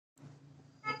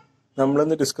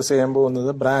നമ്മളിന്ന് ഡിസ്കസ് ചെയ്യാൻ പോകുന്നത്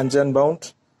branch and bound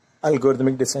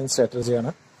algorithmic design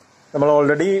സ്ട്രാറ്റജിയാണ്. നമ്മൾ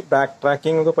ഓൾറെഡി ബാക്ക്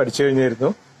ട്രാക്കിംഗ് ഒക്കെ പഠിച്ചു കഴിഞ്ഞിരുന്നു.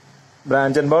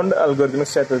 ബ്രാഞ്ച് ആൻഡ് ബൗണ്ട് അൽഗോരിതമിക്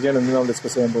സ്ട്രാറ്റജിയാണ് ഇന്ന് നമ്മൾ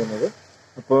ഡിസ്കസ് ചെയ്യാൻ പോകുന്നത്.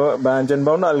 അപ്പോൾ branch and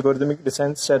bound algorithmic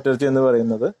design strategy എന്ന്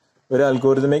പറയുന്നത് ഒരു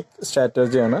algorithmic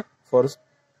സ്ട്രാറ്റജിയാണ് four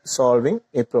solving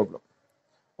A problem,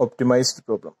 optimised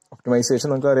problem. Optimisation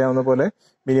നമുക്ക് അറിയാവുന്ന പോലെ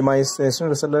മിനിമൈസേഷൻ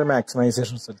റിസൾട്ട്,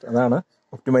 മാക്സിമൈസേഷൻ റിസൾട്ട്, അതാണ്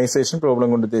ഒപ്റ്റിമൈസേഷൻ പ്രോബ്ലം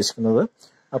കൊണ്ട് ഉദ്ദേശിക്കുന്നത്.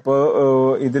 അപ്പോൾ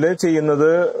ഇതിൽ ചെയ്യുന്നത്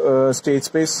സ്റ്റേറ്റ്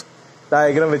സ്പേസ്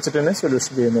ഡയഗ്രാം വെച്ചിട്ട് തന്നെ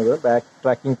സൊല്യൂഷൻ ചെയ്യുന്നത് ബാക്ക്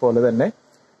ട്രാക്കിംഗ് പോലെ തന്നെ.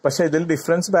 പക്ഷെ ഇതിൽ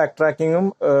difference back ട്രാക്കിങ്ങും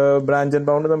branch and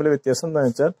bound തമ്മിൽ വ്യത്യാസം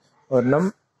എന്താണെന്ന് വെച്ചാൽ ഒരെണ്ണം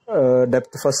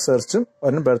ഡെപ്ത് ഫസ്റ്റ് സെർച്ചും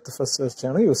ഒരെണ്ണം ബ്രെഡ്ത്ത് ഫസ്റ്റ്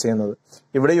സെർച്ചാണ് യൂസ് ചെയ്യുന്നത്.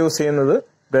 ഇവിടെ യൂസ് ചെയ്യുന്നത്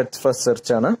ബ്രെഡ്ത്ത് ഫസ്റ്റ്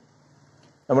സെർച്ചാണ്.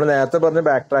 നമ്മൾ നേരത്തെ പറഞ്ഞ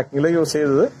ബാക്ക് ട്രാക്കിങ്ങിൽ യൂസ്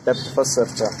ചെയ്തത് ഡെപ്ത് ഫസ്റ്റ്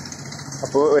സെർച്ചാണ്.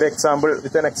 അപ്പോൾ ഒരു എക്സാമ്പിൾ,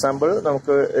 വിത്ത് ആൻ എക്സാമ്പിൾ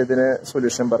നമുക്ക് ഇതിന്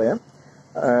സൊല്യൂഷൻ പറയാം,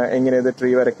 എങ്ങനെ ഇത്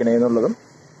ട്രീ വരയ്ക്കണേ എന്നുള്ളതും.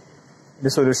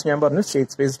 ഇതിന്റെ സൊല്യൂഷൻ ഞാൻ പറഞ്ഞു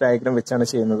സ്റ്റേറ്റ് സ്പേസ് ഡയഗ്രാം വെച്ചാണ്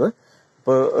ചെയ്യുന്നത്.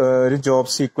 ഇപ്പോൾ ഒരു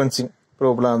ജോബ് സീക്വൻസിങ്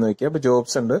പ്രോബ്ലം ആണെന്ന് വെക്കുക. അപ്പോൾ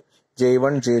ജോബ്സ് ഉണ്ട്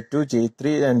J1, J2,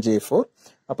 J3 and J4.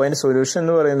 അപ്പോൾ അതിന്റെ സൊല്യൂഷൻ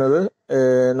എന്ന് പറയുന്നത്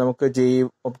നമുക്ക്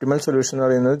ഒപ്റ്റിമൽ സൊല്യൂഷൻ എന്ന്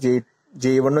പറയുന്നത്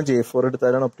J1 J4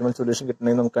 എടുത്താലാണ് ഒപ്റ്റിമൽ സൊല്യൂഷൻ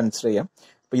കിട്ടണമെന്ന് നമുക്ക് കൺസിഡർ ചെയ്യാം.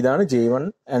 അപ്പോൾ ഇതാണ് J1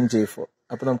 ആൻഡ് J4.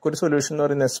 അപ്പോൾ നമുക്കൊരു സൊല്യൂഷൻ എന്ന്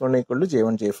പറയുന്നത് S1 equal to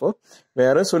J1 J4.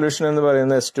 വേറെ സൊല്യൂഷൻ എന്ന്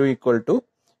പറയുന്നത് S2 ഈക്വൽ ടു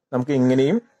നമുക്ക്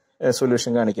ഇങ്ങനെയും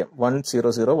സൊല്യൂഷൻ കാണിക്കാം 1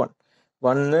 0 0 1.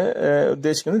 1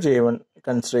 ഉദ്ദേശിക്കുന്നത് J1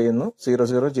 കൺസിഡർ ചെയ്യുന്നു, 0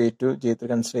 0 J2 J3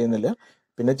 കൺസിഡർ ചെയ്യുന്നില്ല,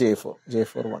 പിന്നെ J4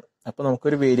 1. അപ്പോൾ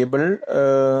നമുക്കൊരു വേരിയബിൾ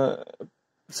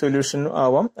സൊല്യൂഷൻ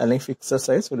ആവാം, അല്ലെങ്കിൽ ഫിക്സഡ്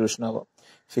സൈസ് സൊല്യൂഷൻ ആവാം.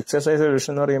 ഫിക്സഡ് സൈസ്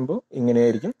സൊല്യൂഷൻ എന്ന് പറയുമ്പോൾ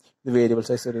ഇങ്ങനെയായിരിക്കും, ഇത് വേരിയബിൾ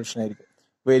സൈസ് സൊല്യൂഷൻ ആയിരിക്കും.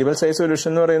 വേരിയബിൾ സൈസ് സൊല്യൂഷൻ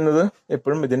എന്ന് പറയുന്നത്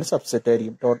എപ്പോഴും ഇതിന്റെ സബ്സെറ്റ്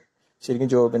ആയിരിക്കും, ശരിക്കും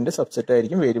ജോബിന്റെ സബ്സെറ്റ്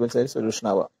ആയിരിക്കും വേരിയബിൾ സൈസ് സൊല്യൂഷൻ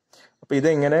ആവാം. അപ്പോൾ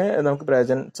ഇതെങ്ങനെ നമുക്ക്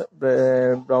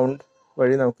ബൗണ്ട്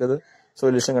വഴി നമുക്കത്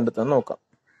സൊല്യൂഷൻ കണ്ടെത്താൻ നോക്കാം.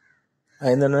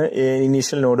 അതിന് തന്നെ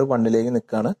ഇനീഷ്യൽ നോഡ് 1ലേക്ക്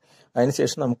നിൽക്കുകയാണ്.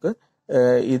 അതിനുശേഷം നമുക്ക്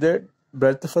ഇത്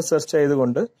ബ്രെഡ്ത്ത് ഫസ്റ്റ് സെർച്ച്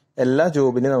ആയതുകൊണ്ട് എല്ലാ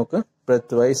ജോബിനും നമുക്ക്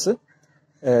ബ്രെഡ്ത്ത് വൈസ്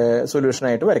സൊല്യൂഷൻ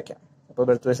ആയിട്ട് വരയ്ക്കാം. അപ്പോൾ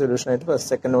ബ്രെഡ്ത്ത് വൈസ് സൊല്യൂഷൻ ആയിട്ട് ഫസ്റ്റ്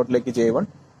സെക്കൻഡ് നോഡിലേക്ക് J1,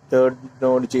 third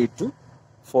node J2,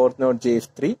 fourth node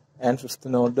J3 and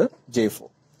fifth node J4.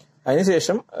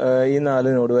 അതിനുശേഷം ഈ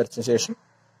 4 നോഡ് വരച്ച ശേഷം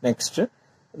നെക്സ്റ്റ്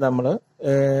നമ്മൾ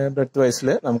ബ്രെഡ്ത്ത് വൈസിൽ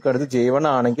നമുക്ക് അടുത്ത് J1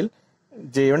 ആണെങ്കിൽ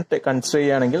J1 കൺസിഡർ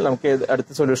ചെയ്യുകയാണെങ്കിൽ നമുക്ക്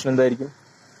അടുത്ത സൊല്യൂഷൻ എന്തായിരിക്കും?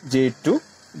 J2,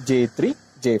 J3,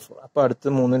 J4. അപ്പോൾ അടുത്ത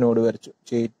 3 നോഡ് വരച്ചു,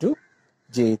 J2,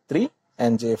 J3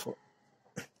 ആൻഡ് J4.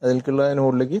 അതിലേക്കുള്ള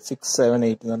നോഡിലേക്ക് 6 7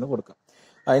 8 എന്ന് പറഞ്ഞ് കൊടുക്കാം.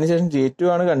 അതിനുശേഷം J2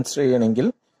 ആണ് കൺസിഡർ ചെയ്യണമെങ്കിൽ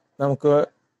നമുക്ക്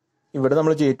ഇവിടെ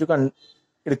നമ്മൾ J2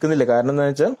 എടുക്കുന്നില്ല. കാരണം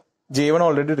എന്താണെന്ന് വെച്ചാൽ J1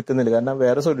 ഓൾറെഡി എടുക്കുന്നില്ല. കാരണം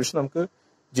വേറെ സൊല്യൂഷൻ നമുക്ക്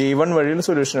J1 വഴിയുള്ള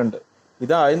സൊല്യൂഷൻ ഉണ്ട്.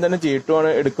 ഇത് ആദ്യം തന്നെ J2 ആണ്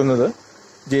എടുക്കുന്നത്,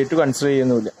 J2 കൺസിഡർ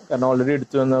ചെയ്യുന്നില്ല. കാരണം ഓൾറെഡി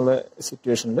എടുത്തു എന്നുള്ള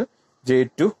സിറ്റുവേഷനിൽ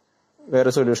J2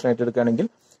 വേറെ സൊല്യൂഷൻ ആയിട്ട് എടുക്കുകയാണെങ്കിൽ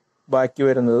ബാക്കി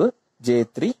വരുന്നത്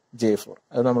J3, J4.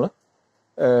 അത് നമ്മൾ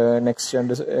നെക്സ്റ്റ്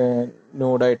 2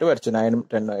 നോഡായിട്ട് വരച്ചു 9 ഉം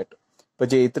 10 ആയിട്ട്. ഇപ്പോൾ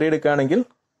J3 എടുക്കുകയാണെങ്കിൽ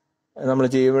നമ്മൾ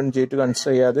J1 J2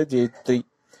 കൺസിഡർ ചെയ്യാതെ J3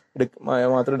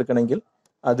 മാത്രം എടുക്കണമെങ്കിൽ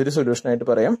അതൊരു സൊല്യൂഷനായിട്ട്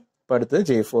പറയാം. അപ്പോൾ അടുത്തത്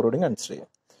J4 കൂടി കൺസിഡർ ചെയ്യാം.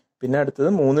 പിന്നെ അടുത്തത്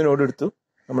 3 നോഡ് എടുത്തു,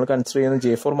 നമ്മൾ കൺസിഡർ ചെയ്യുന്ന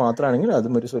J4 മാത്രമാണെങ്കിൽ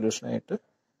അതും ഒരു സൊല്യൂഷനായിട്ട്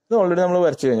ഇത് ഓൾറെഡി നമ്മൾ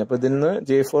വരച്ചു കഴിഞ്ഞു. അപ്പോൾ ഇതിൽ നിന്ന്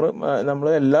J4 നമ്മൾ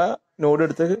എല്ലാ നോഡ്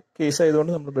എടുത്ത കേസ്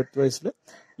ആയതുകൊണ്ട് നമ്മൾ ബ്രെഡ്ത്ത് വൈസിൽ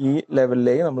ഈ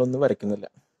ലെവലിലേക്ക് നമ്മളൊന്നും വരയ്ക്കുന്നില്ല.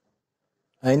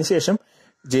 അതിനുശേഷം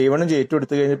J1 J2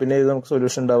 എടുത്തു കഴിഞ്ഞാൽ പിന്നെ ഇത് നമുക്ക്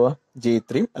സൊല്യൂഷൻ ഉണ്ടാവുക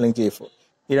J3 അല്ലെങ്കിൽ J4.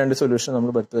 ഈ 2 സൊല്യൂഷൻ നമ്മൾ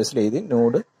ബ്രെഡ്ത്ത് വൈസിൽ എഴുതി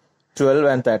നോഡ് 12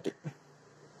 ആൻഡ് 30.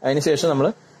 അതിനുശേഷം നമ്മൾ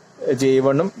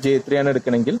J1 ഉം J3 ആണ്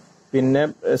എടുക്കണമെങ്കിൽ പിന്നെ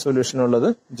സൊല്യൂഷൻ ഉള്ളത്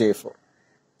J4.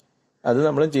 അത്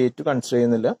നമ്മൾ J2 കൺസിഡർ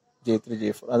ചെയ്യുന്നില്ല, J3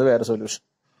 J4 അത് വേറെ സൊല്യൂഷൻ.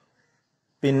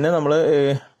 പിന്നെ നമ്മൾ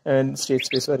സ്റ്റേറ്റ്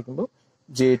സ്പേസ് വരയ്ക്കുമ്പോൾ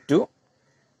J2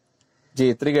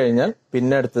 J3 കഴിഞ്ഞാൽ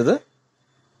പിന്നെ അടുത്തത്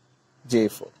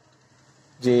J4.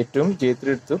 J2 ഉം J3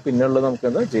 എടുത്തു, പിന്നെ ഉള്ളത് നമുക്ക്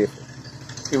എന്താ J4.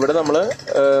 ഇവിടെ നമ്മൾ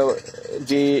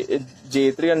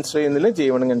J3 കൺസിഡർ ചെയ്യുന്നില്ല,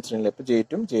 J1 കൺസിഡർ ചെയ്യുന്നില്ല. ഇപ്പോൾ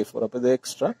J2 ഉം J4. അപ്പോൾ ഇത്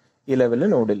എക്സ്ട്രാ ഈ ലെവലിൽ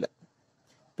നോഡില്ല.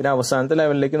 പിന്നെ അവസാനത്തെ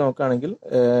ലെവലിലേക്ക് നോക്കുകയാണെങ്കിൽ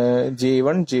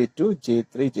J1 J2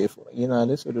 J3 J4 ഈ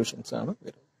 4 സൊല്യൂഷൻസ് ആണ്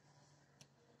വരുന്നത്.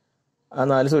 ആ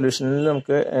 4 സൊല്യൂഷനിൽ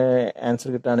നമുക്ക് ആൻസർ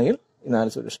കിട്ടുകയാണെങ്കിൽ ഈ 4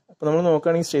 സൊല്യൂഷൻ. അപ്പോൾ നമ്മൾ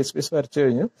നോക്കുകയാണെങ്കിൽ സ്റ്റേറ്റ് സ്പേസ് വരച്ചു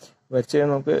കഴിഞ്ഞാൽ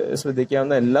നമുക്ക്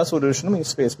ശ്രദ്ധിക്കാവുന്ന എല്ലാ സൊല്യൂഷനും ഈ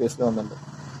സ്പേസ് സ്പേസിൽ വന്നിട്ടുണ്ട്.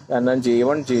 കാരണം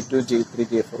J1 J2 J3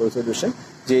 J4 ഒരു സൊല്യൂഷൻ,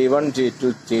 J1 J2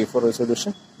 J4 ഒരു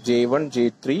സൊല്യൂഷൻ, J1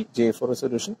 J3 J4 ഒരു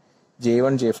solution,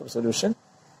 J1 J4 solution,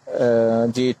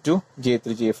 J2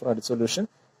 J3 J4 അടുത്ത solution,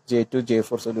 J2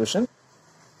 J4 solution,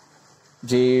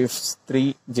 J3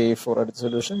 J4 അടുത്ത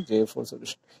സൊല്യൂഷൻ, J4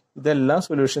 സൊല്യൂഷൻ. ഇതെല്ലാ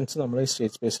സൊല്യൂഷൻസ് നമ്മൾ ഈ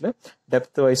സ്റ്റേറ്റ് സ്പേസിൽ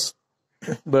depth vice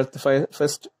breadth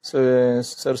first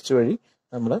search വഴി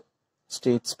നമ്മൾ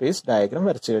സ്റ്റേറ്റ് സ്പേസ് ഡയഗ്രാം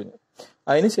വരച്ചു കഴിഞ്ഞു.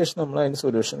 അതിനുശേഷം നമ്മൾ അതിന്റെ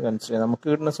സൊല്യൂഷൻ കൺസിഡർ ചെയ്യാം. നമുക്ക്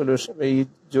കിട്ടുന്ന സൊല്യൂഷൻ ഈ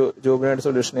ജോബിനായിട്ട്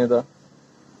സൊല്യൂഷൻ ഏതാ?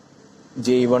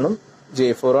 J1 ഉം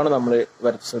J4 ആണ് നമ്മൾ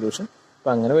വരച്ച സൊല്യൂഷൻ.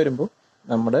 അപ്പം അങ്ങനെ വരുമ്പോൾ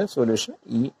നമ്മുടെ സൊല്യൂഷൻ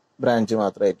ഈ ബ്രാഞ്ച്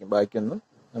മാത്രമായിരിക്കും, ബാക്കിയൊന്നും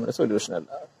നമ്മുടെ സൊല്യൂഷൻ അല്ല.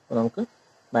 അപ്പോൾ നമുക്ക്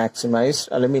മാക്സിമൈസ്ഡ്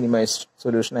അല്ലെങ്കിൽ മിനിമൈസ്ഡ്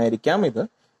സൊല്യൂഷൻ ആയിരിക്കാം ഇത്.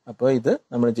 അപ്പോൾ ഇത്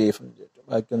നമ്മൾ JF എന്ന് ചോദിച്ചു,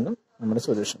 ബാക്കിയൊന്നും നമ്മുടെ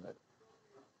സൊല്യൂഷൻ ആയിരിക്കും.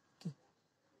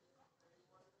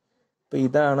 അപ്പോൾ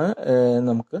ഇതാണ്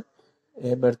നമുക്ക്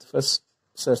ബെർത്ത് ഫസ്റ്റ്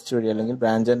സെർച്ച് വഴി അല്ലെങ്കിൽ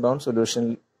ബ്രാഞ്ച് ആൻഡ് ബൗണ്ട്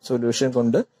സൊല്യൂഷൻ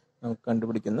കൊണ്ട് നമുക്ക്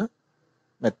കണ്ടുപിടിക്കുന്ന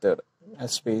മെത്തേഡ്.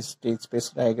 സ്റ്റേറ്റ് സ്പേസ്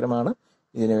ഡയഗ്രാം ആണ്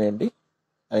ഇതിനു വേണ്ടി,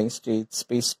 അല്ലെങ്കിൽ സ്റ്റേറ്റ്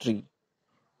സ്പേസ് ട്രീ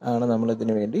ആണ് നമ്മൾ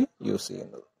ഇതിനു വേണ്ടി യൂസ്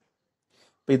ചെയ്യുന്നത്.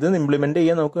 അപ്പോൾ ഇത് ഇംപ്ലിമെന്റ്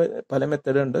ചെയ്യാൻ നമുക്ക് പല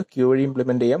മെത്തേഡ് ഉണ്ട്. ക്യൂ വഴി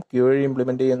ഇംപ്ലിമെന്റ് ചെയ്യാം. ക്യൂ വഴി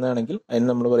ഇംപ്ലിമെന്റ് ചെയ്യുന്നതാണെങ്കിൽ അതിന്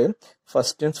നമ്മൾ പറയും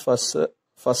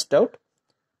first out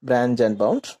branch and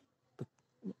bound.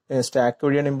 Stack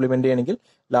വഴിയാണ് ഇംപ്ലിമെന്റ് ചെയ്യണമെങ്കിൽ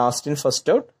last in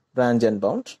first out branch and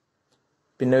bound.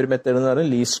 പിന്നെ ഒരു മെത്തേഡ് എന്ന്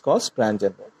പറയുന്നത് least cost branch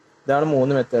and bound. ഇതാണ്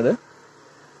 3 മെത്തേഡ്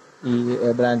ഈ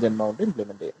ബ്രാഞ്ച് ആൻഡ് ബൗണ്ട്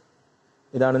ഇംപ്ലിമെന്റ് ചെയ്യുന്നത്.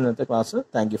 ഇതാണ് ഇന്നത്തെ class.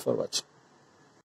 Thank you for watching.